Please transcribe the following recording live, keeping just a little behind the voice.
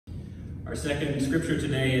Our second scripture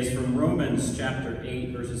today is from Romans chapter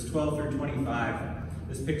 8, verses 12 through 25.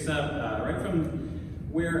 This picks up right from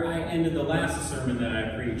where I ended the last sermon that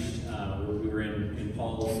I preached, where we were in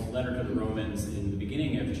Paul's letter to the Romans in the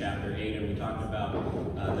beginning of chapter 8, and we talked about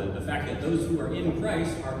the fact that those who are in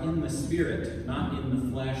Christ are in the Spirit, not in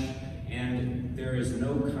the flesh, and there is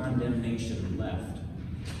no condemnation left.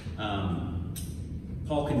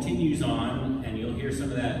 Paul continues on, and you'll hear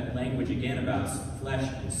some of that language again about flesh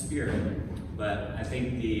and spirit, but I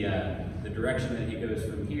think the direction that he goes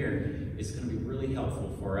from here is going to be really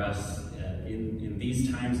helpful for us in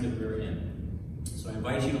these times that we're in. So I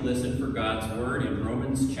invite you to listen for God's word in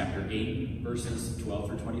Romans chapter 8, verses 12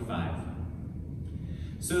 through 25.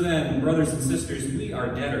 So then, brothers and sisters, we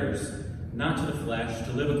are debtors, not to the flesh,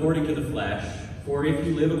 to live according to the flesh. For if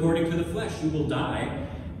you live according to the flesh, you will die.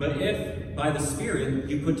 But if by the Spirit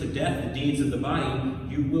you put to death the deeds of the body,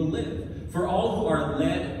 you will live. For all who are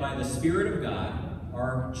led by the Spirit of God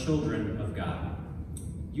are children of God.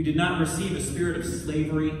 You did not receive a spirit of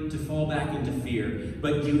slavery to fall back into fear,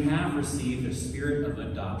 but you have received a spirit of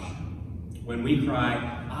adoption. When we cry,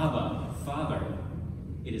 Abba, Father,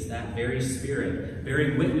 it is that very Spirit,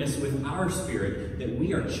 bearing witness with our spirit that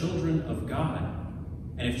we are children of God.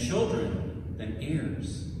 And if children, then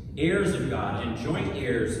heirs. Heirs of God and joint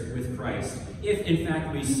heirs with Christ, if in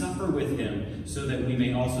fact we suffer with him, so that we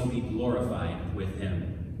may also be glorified with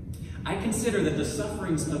him. I consider that the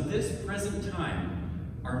sufferings of this present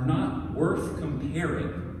time are not worth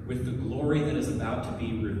comparing with the glory that is about to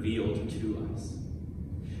be revealed to us.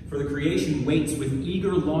 For the creation waits with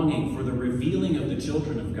eager longing for the revealing of the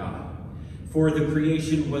children of God. For the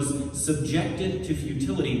creation was subjected to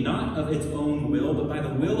futility, not of its own will, but by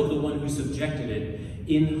the will of the one who subjected it,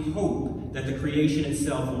 in hope that the creation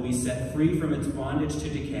itself will be set free from its bondage to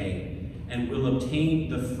decay and will obtain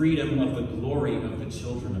the freedom of the glory of the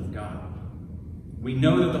children of God. We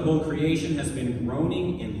know that the whole creation has been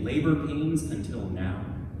groaning in labor pains until now.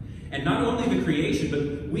 And not only the creation,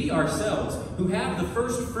 but we ourselves, who have the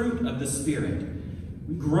first fruit of the Spirit,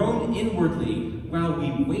 we groan inwardly while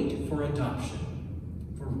we wait for adoption,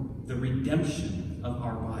 for the redemption of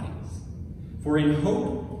our bodies. For in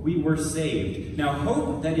hope we were saved. Now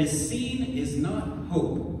hope that is seen is not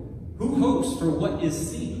hope. Who hopes for what is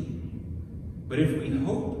seen? But if we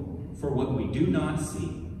hope for what we do not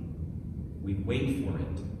see, we wait for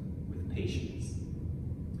it with patience.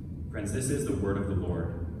 Friends, this is the word of the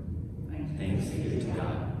Lord. Thanks be to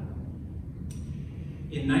God.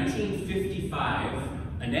 In 1955,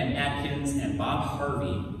 Annette Atkins and Bob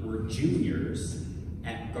Harvey were juniors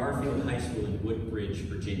at Garfield High School in Woodbridge,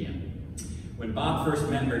 Virginia. When Bob first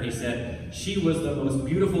met her, he said, "She was the most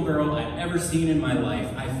beautiful girl I've ever seen in my life.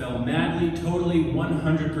 I fell madly, totally,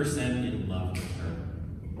 100% in love with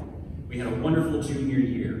her." We had a wonderful junior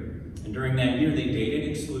year, and during that year they dated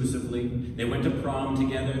exclusively. They went to prom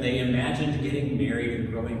together. They imagined getting married and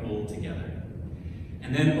growing old together.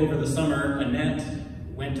 And then over the summer, Annette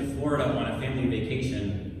went to Florida on a family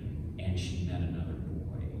vacation, and she met another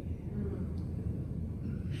boy.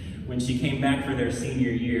 When she came back for their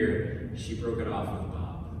senior year, she broke it off with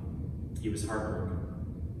Bob. He was heartbroken.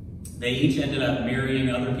 They each ended up marrying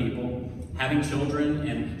other people, having children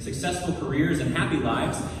and successful careers and happy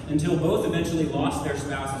lives, until both eventually lost their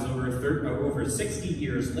spouses over 60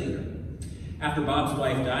 years later. After Bob's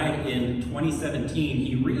wife died in 2017,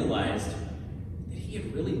 he realized that he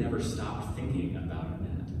had really never stopped thinking about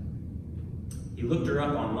Annette. He looked her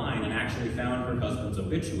up online and actually found her husband's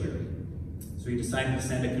obituary. So he decided to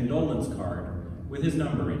send a condolence card with his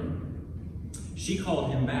number in it. She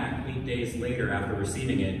called him back 8 days later after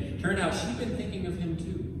receiving it. Turned out she'd been thinking of him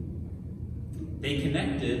too. They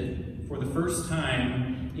connected for the first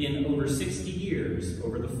time in over 60 years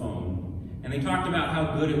over the phone, and they talked about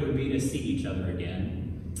how good it would be to see each other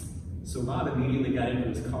again. So Bob immediately got into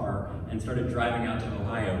his car and started driving out to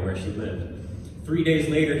Ohio, where she lived. 3 days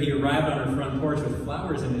later, he arrived on her front porch with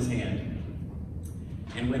flowers in his hand.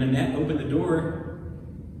 And when Annette opened the door,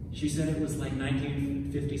 she said it was like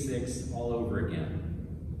 1956 all over again.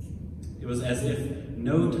 It was as if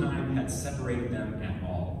no time had separated them at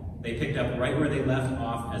all. They picked up right where they left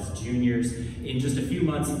off as juniors. In just a few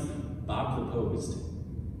months, Bob proposed,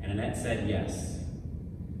 and Annette said yes.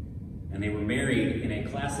 And they were married in a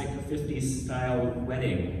classic 50s style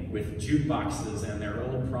wedding with jukeboxes and their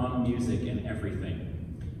old prom music and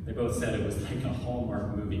everything. They both said it was like a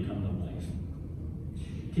Hallmark movie come to life.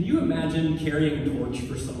 Can you imagine carrying a torch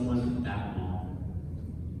for someone that long?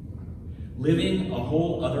 Living a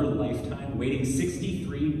whole other lifetime, waiting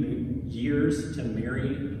 63 years to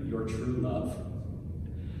marry your true love?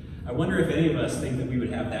 I wonder if any of us think that we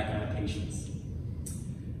would have that kind of patience.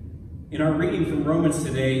 In our reading from Romans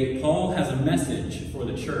today, Paul has a message for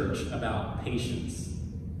the church about patience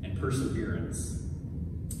and perseverance.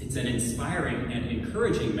 It's an inspiring and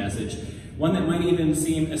encouraging message, one that might even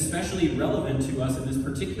seem especially relevant to us in this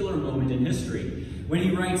particular moment in history. When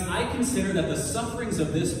he writes, "I consider that the sufferings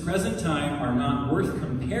of this present time are not worth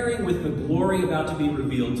comparing with the glory about to be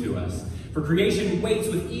revealed to us. For creation waits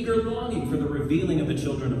with eager longing for the revealing of the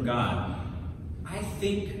children of God." I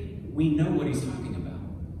think we know what he's talking about.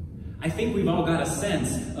 I think we've all got a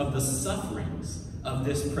sense of the sufferings of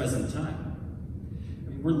this present time.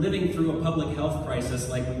 We're living through a public health crisis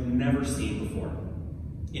like we've never seen before.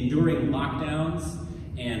 Enduring lockdowns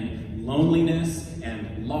and loneliness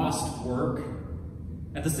and lost work.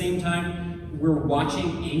 At the same time, we're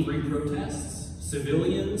watching angry protests,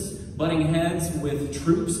 civilians butting heads with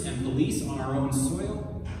troops and police on our own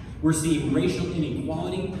soil. We're seeing racial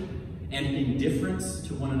inequality and indifference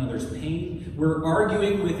to one another's pain. We're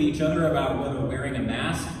arguing with each other about whether wearing a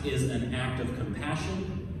mask is an act of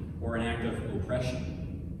compassion or an act of oppression.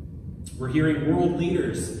 We're hearing world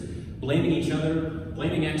leaders blaming each other,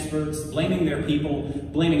 blaming experts, blaming their people,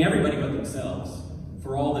 blaming everybody but themselves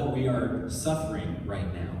for all that we are suffering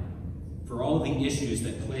right now, for all the issues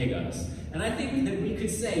that plague us. And I think that we could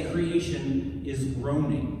say creation is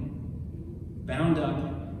groaning, bound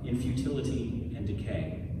up in futility and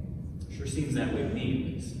decay. Sure seems that way to me,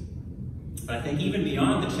 at least. But I think even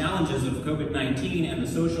beyond the challenges of COVID-19 and the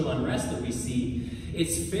social unrest that we see,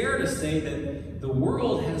 it's fair to say that the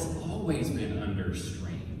world has always been under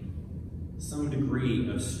strain, some degree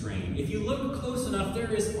of strain. If you look close enough,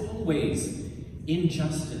 there is always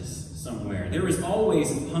injustice somewhere. There is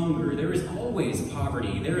always hunger. There is always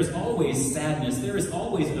poverty. There is always sadness. There is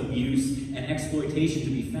always abuse and exploitation to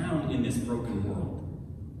be found in this broken world.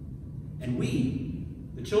 And we,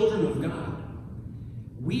 the children of God,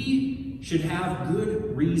 we should have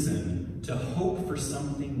good reason to hope for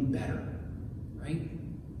something better, right?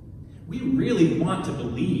 We really want to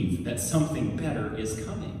believe that something better is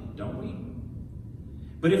coming, don't we?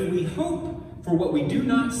 But if we hope for what we do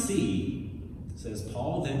not see, says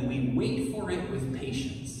Paul, then we wait for it with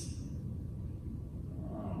patience.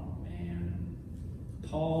 Oh, man.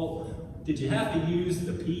 Paul, did you have to use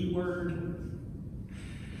the P word?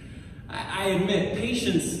 I admit,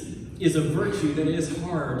 patience is a virtue that is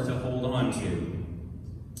hard to hold on to.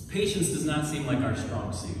 Patience does not seem like our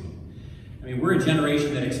strong suit. I mean, we're a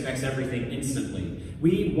generation that expects everything instantly.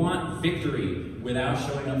 We want victory without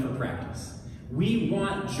showing up for practice. We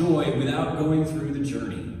want joy without going through the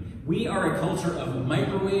journey. We are a culture of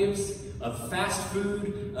microwaves, of fast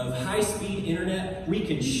food, of high-speed internet. We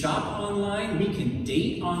can shop online, we can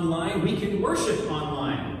date online, we can worship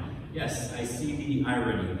online. Yes, I see the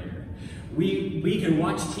irony there. We can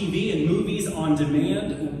watch TV and movies on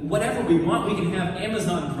demand. Whatever we want, we can have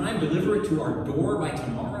Amazon Prime deliver it to our door by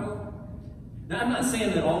tomorrow. Now, I'm not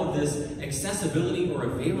saying that all of this accessibility or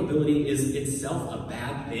availability is itself a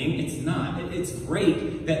bad thing. It's not. It's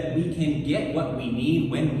great that we can get what we need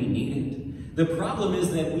when we need it. The problem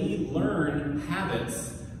is that we learn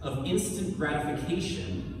habits of instant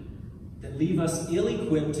gratification that leave us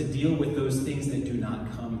ill-equipped to deal with those things that do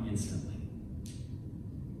not come instantly.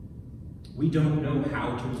 We don't know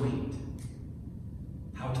how to wait,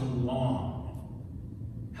 how to long,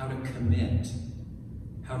 how to commit,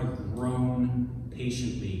 how to groan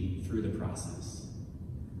patiently through the process.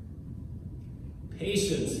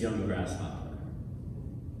 Patience, young grasshopper.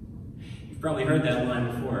 You've probably heard that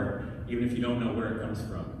line before, even if you don't know where it comes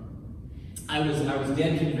from. I was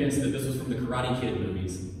dead convinced that this was from the Karate Kid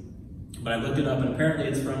movies, but I looked it up, and apparently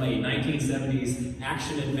it's from a 1970s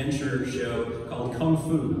action-adventure show called Kung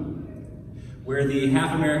Fu, where the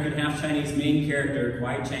half-American, half-Chinese main character,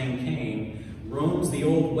 Kwai Chang Caine, roams the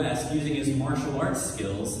Old West using his martial arts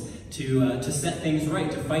skills to set things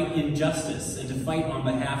right, to fight injustice, and to fight on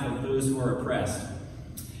behalf of those who are oppressed.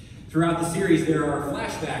 Throughout the series, there are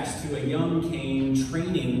flashbacks to a young Caine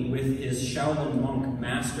training with his Shaolin monk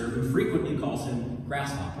master, who frequently calls him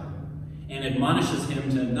Grasshopper, and admonishes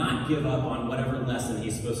him to not give up on whatever lesson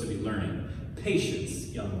he's supposed to be learning. Patience,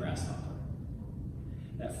 young grasshopper.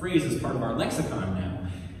 That phrase is part of our lexicon now.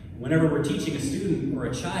 Whenever we're teaching a student or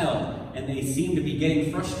a child and they seem to be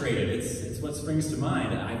getting frustrated, it's what springs to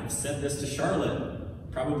mind. I've said this to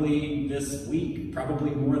Charlotte probably this week,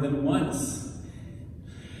 probably more than once.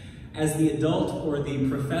 As the adult or the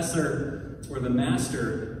professor or the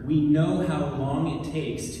master, we know how long it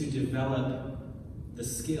takes to develop the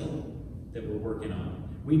skill that we're working on.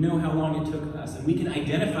 We know how long it took us, and we can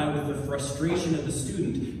identify with the frustration of the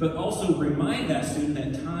student, but also remind that student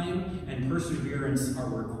that time and perseverance are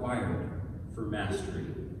required for mastery.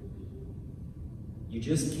 You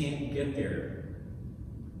just can't get there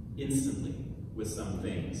instantly with some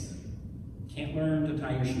things. You can't learn to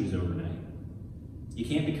tie your shoes overnight. You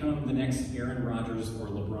can't become the next Aaron Rodgers or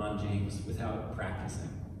LeBron James without practicing.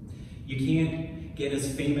 You can't get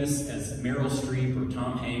as famous as Meryl Streep or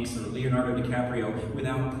Tom Hanks or Leonardo DiCaprio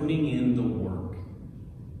without putting in the work.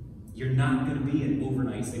 You're not going to be an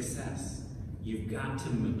overnight success. You've got to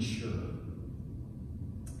mature.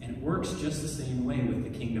 And it works just the same way with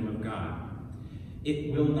the kingdom of God.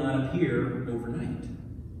 It will not appear overnight.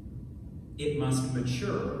 It must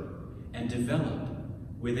mature and develop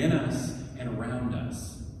within us and around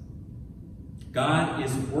us. God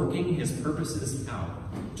is working his purposes out.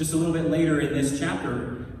 Just a little bit later in this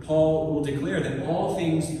chapter, Paul will declare that all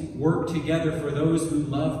things work together for those who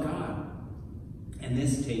love God. And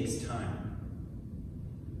this takes time.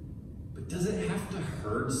 But does it have to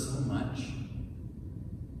hurt so much?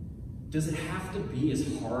 Does it have to be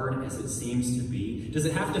as hard as it seems to be? Does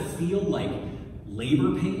it have to feel like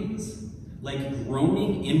labor pains? Like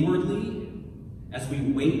groaning inwardly as we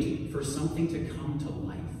wait for something to come to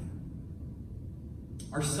life?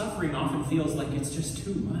 Our suffering often feels like it's just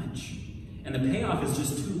too much, and the payoff is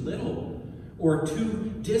just too little, or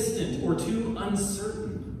too distant, or too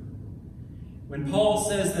uncertain. When Paul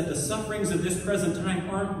says that the sufferings of this present time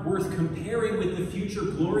aren't worth comparing with the future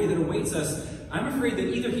glory that awaits us, I'm afraid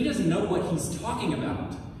that either he doesn't know what he's talking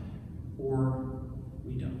about, or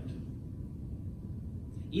we don't.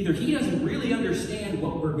 Either he doesn't really understand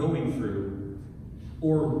what we're going through,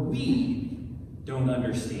 or we don't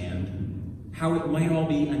understand how it might all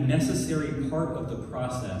be a necessary part of the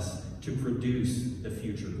process to produce the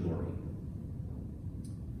future glory.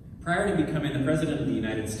 Prior to becoming the President of the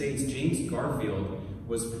United States, James Garfield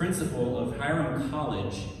was principal of Hiram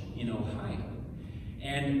College in Ohio.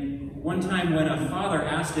 And one time when a father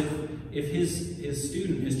asked if his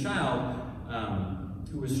student, his child,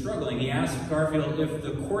 who was struggling, he asked Garfield if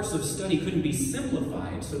the course of study couldn't be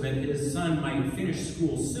simplified so that his son might finish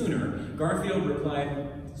school sooner. Garfield replied,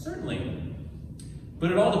 "Certainly.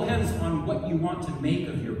 But it all depends on what you want to make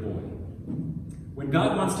of your boy. When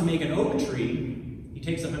God wants to make an oak tree, he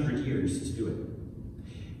takes 100 years to do it.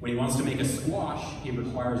 When he wants to make a squash, he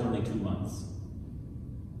requires only 2 months."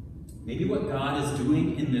 Maybe what God is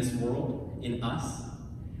doing in this world, in us,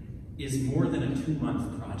 is more than a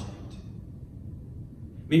 2-month project.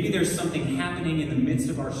 Maybe there's something happening in the midst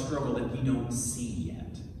of our struggle that we don't see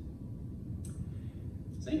yet.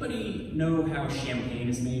 Does anybody know how champagne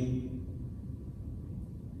is made?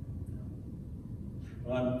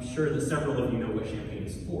 Well, I'm sure that several of you know what champagne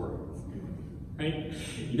is for, right?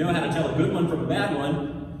 You know how to tell a good one from a bad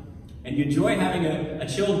one, and you enjoy having a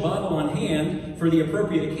chilled bottle on hand for the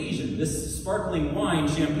appropriate occasion. This sparkling wine,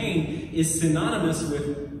 champagne, is synonymous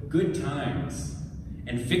with good times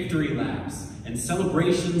and victory laps and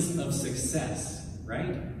celebrations of success,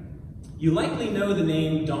 right? You likely know the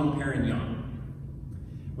name Dom Perignon.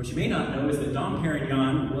 What you may not know is that Dom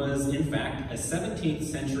Perignon was, in fact, a 17th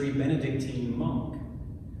century Benedictine monk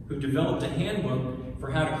who developed a handbook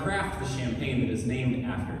for how to craft the champagne that is named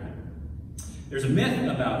after him. There's a myth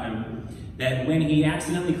about him that when he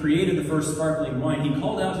accidentally created the first sparkling wine, he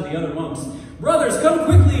called out to the other monks, "Brothers, come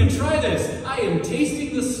quickly and try this! I am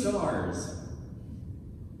tasting the stars."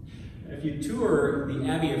 If you tour the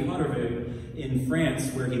Abbey of Hardeville in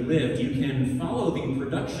France, where he lived, you can follow the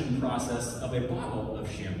production process of a bottle of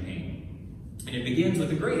champagne. And it begins with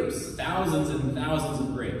the grapes, thousands and thousands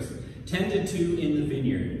of grapes, tended to in the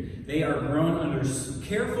vineyard. They are grown under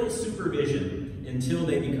careful supervision until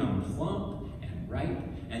they become plump and ripe,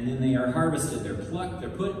 and then they are harvested. They're plucked, they're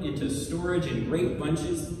put into storage in grape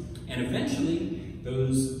bunches, and eventually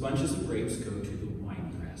those bunches of grapes go to the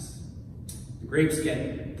wine press. The grapes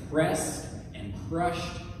get pressed and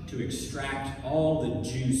crushed to extract all the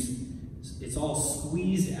juice. It's all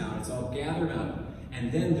squeezed out, it's all gathered up,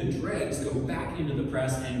 and then the dregs go back into the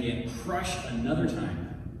press and get crushed another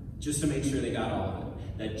time, just to make sure they got all of it.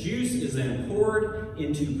 That juice is then poured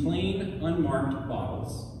into plain, unmarked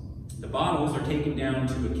bottles. The bottles are taken down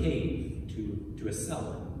to a cave, to a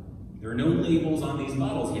cellar. There are no labels on these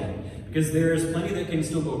bottles yet, because there's plenty that can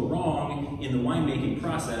still go wrong in the winemaking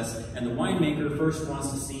process, and the winemaker first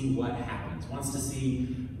wants to see what happens, wants to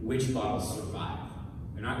see which bottles survive.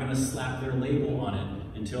 They're not going to slap their label on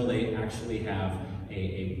it until they actually have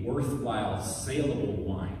a worthwhile, saleable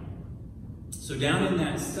wine. So down in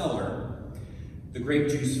that cellar, the grape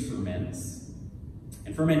juice ferments.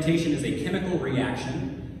 And fermentation is a chemical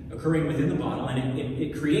reaction occurring within the bottle, and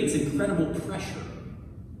it creates incredible pressure.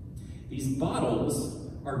 These bottles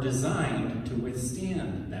are designed to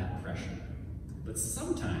withstand that pressure, but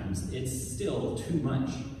sometimes it's still too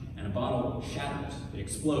much, and a bottle shatters, it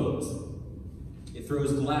explodes. It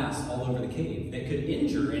throws glass all over the cave that could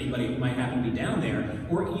injure anybody who might happen to be down there,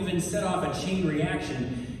 or even set off a chain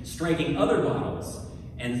reaction, striking other bottles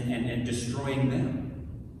and destroying them.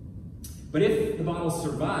 But if the bottle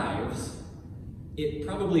survives, it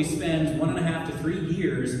probably spends 1.5 to 3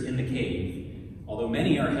 years in the cave, although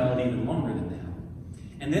many are held even longer than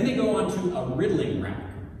that. And then they go onto a riddling rack.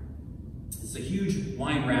 It's a huge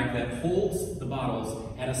wine rack that holds the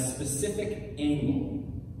bottles at a specific angle.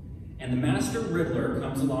 And the master riddler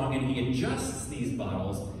comes along and he adjusts these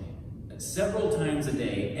bottles several times a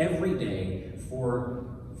day, every day, for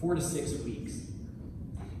 4 to 6 weeks.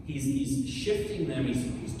 He's shifting them,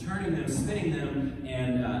 he's turning them, spinning them,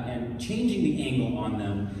 and changing the angle on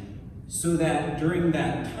them so that during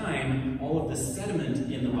that time, all of the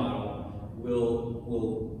sediment in the bottle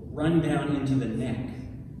will run down into the neck.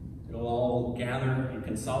 It'll all gather and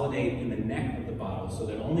consolidate in the neck of the bottle so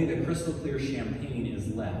that only the crystal clear champagne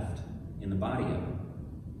is left in the body of it.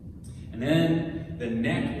 And then the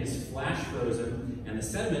neck is flash frozen and the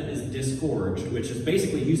sediment is disgorged, which is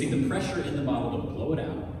basically using the pressure in the bottle to blow it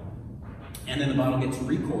out. And then the bottle gets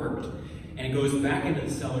recorked and it goes back into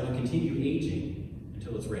the cellar to continue aging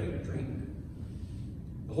until it's ready to drink.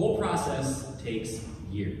 The whole process takes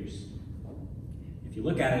years. If you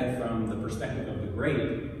look at it from the perspective of the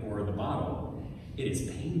grape or the bottle, it is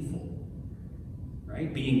painful.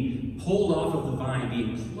 Right? Being pulled off of the vine,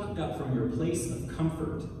 being plucked up from your place of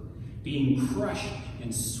comfort, being crushed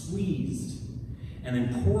and squeezed, and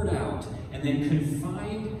then poured out, and then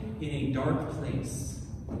confined in a dark place,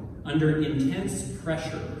 under intense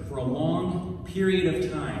pressure for a long period of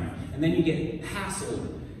time, and then you get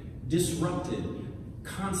hassled, disrupted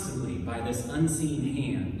constantly by this unseen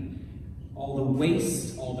hand. All the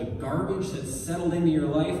waste, all the garbage that's settled into your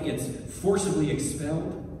life gets forcibly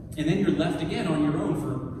expelled. And then you're left again on your own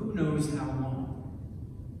for who knows how long.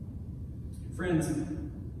 Friends,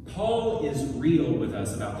 Paul is real with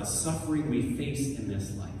us about the suffering we face in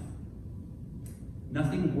this life.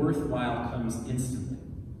 Nothing worthwhile comes instantly.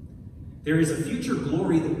 There is a future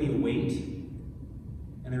glory that we await,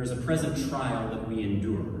 and there is a present trial that we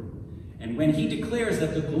endure. And when he declares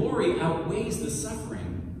that the glory outweighs the suffering,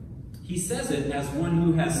 he says it as one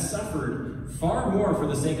who has suffered far more for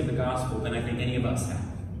the sake of the gospel than I think any of us have.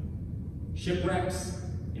 Shipwrecks,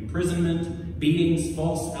 imprisonment, beatings,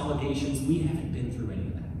 false allegations, we haven't been through any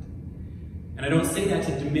of that. And I don't say that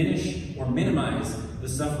to diminish or minimize the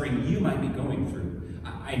suffering you might be going through.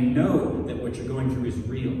 I know that what you're going through is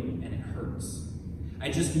real and it hurts. I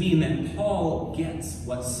just mean that Paul gets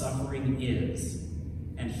what suffering is,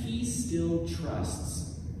 and he still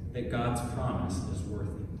trusts that God's promise is worth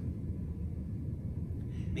it.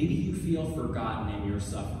 Maybe you feel forgotten in your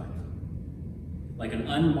suffering. Like an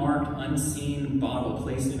unmarked, unseen bottle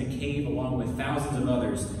placed in a cave along with thousands of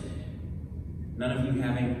others, none of you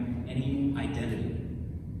having any identity.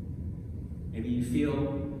 Maybe you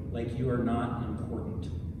feel like you are not important.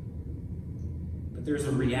 But there's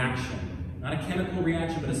a reaction, not a chemical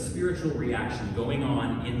reaction, but a spiritual reaction going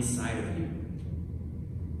on inside of you.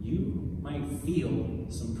 You might feel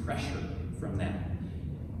some pressure from that.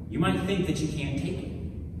 You might think that you can't take it.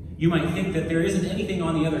 You might think that there isn't anything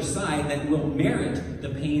on the other side that will merit the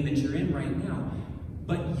pain that you're in right now.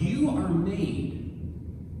 But you are made,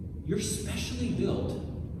 you're specially built,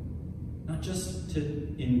 not just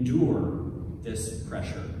to endure this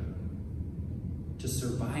pressure, to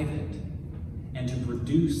survive it, and to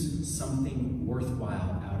produce something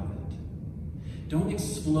worthwhile out of it. Don't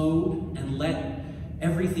explode and let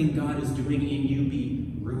everything God is doing in you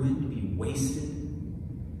be ruined, be wasted.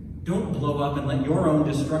 Don't blow up and let your own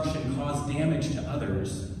destruction cause damage to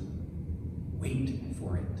others. Wait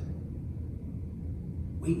for it.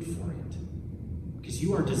 Wait for it. Because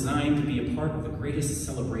you are designed to be a part of the greatest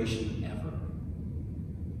celebration ever.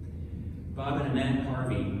 Bob and Annette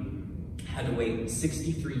Harvey had to wait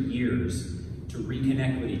 63 years to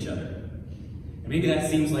reconnect with each other. And maybe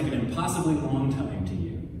that seems like an impossibly long time to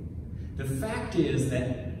you. The fact is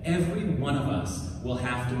that every one of us will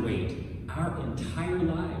have to wait our entire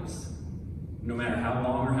lives, no matter how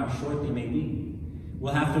long or how short they may be.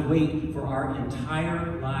 We'll have to wait for our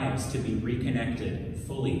entire lives to be reconnected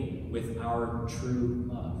fully with our true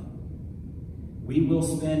love. We will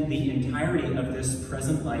spend the entirety of this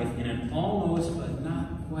present life in an almost but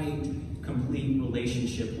not quite complete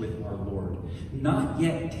relationship with our Lord, not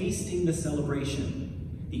yet tasting the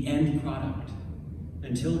celebration, the end product,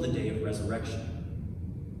 until the day of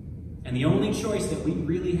resurrection. And the only choice that we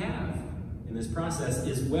really have in this process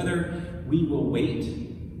is whether we will wait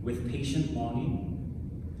with patient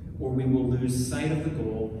longing or we will lose sight of the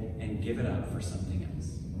goal and give it up for something else.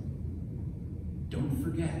 Don't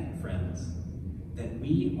forget, friends, that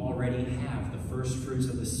we already have the first fruits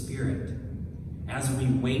of the Spirit as we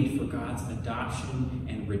wait for God's adoption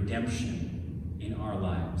and redemption in our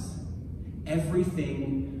lives.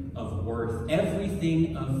 Everything of worth,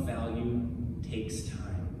 everything of value takes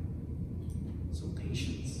time. So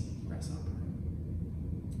patience, Grasshopper.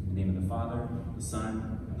 In the name of the Father, the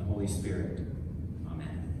Son, and the Holy Spirit.